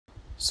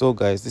So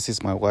guys, this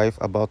is my wife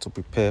about to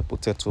prepare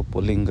potato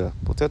polinga.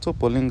 Potato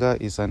polinga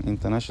is an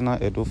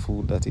international Edo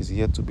food that is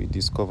yet to be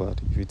discovered.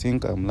 If you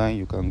think I'm lying,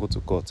 you can go to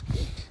court.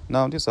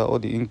 Now, these are all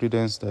the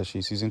ingredients that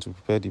she's using to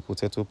prepare the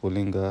potato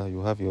polinga. You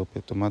have your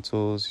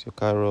tomatoes, your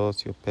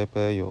carrots, your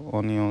pepper, your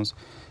onions,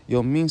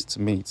 your minced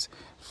meat.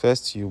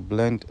 First, you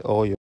blend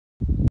all your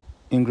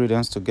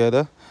ingredients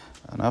together,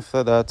 and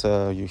after that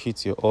you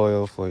heat your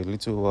oil for a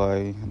little while,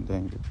 and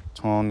then you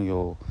turn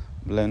your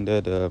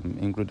blended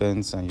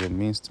ingredients and your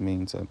minced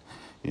meat, and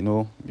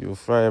you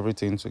fry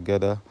everything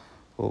together.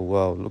 Oh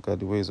wow, look at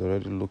the way it's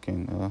already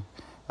looking.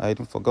 I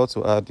forgot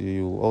to add,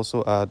 you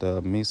also add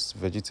mixed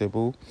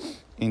vegetable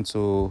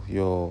into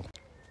your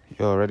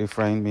already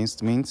frying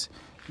minced meat.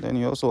 Then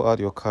you also add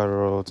your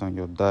carrot and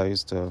your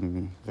diced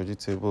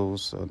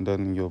vegetables, and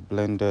then your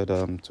blended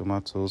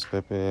tomatoes,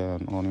 pepper,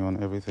 and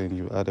onion, everything.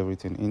 You add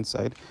everything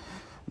inside.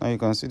 Now you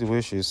can see the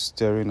way she's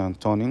stirring and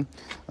turning.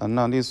 And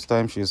now this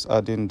time she's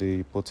adding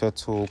the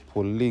potato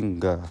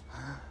polinga.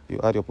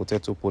 You add your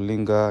potato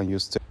polinga and you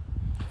stir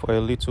for a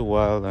little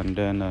while, and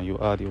then you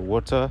add your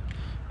water,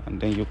 and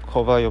then you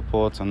cover your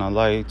pot and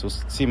allow it to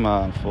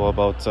simmer for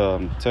about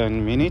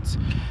 10 minutes.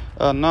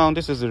 Now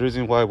this is the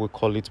reason why we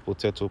call it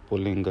potato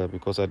polinga,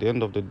 because at the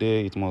end of the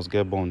day it must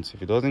get burnt.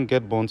 If it doesn't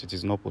get burnt, it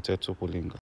is not potato polinga.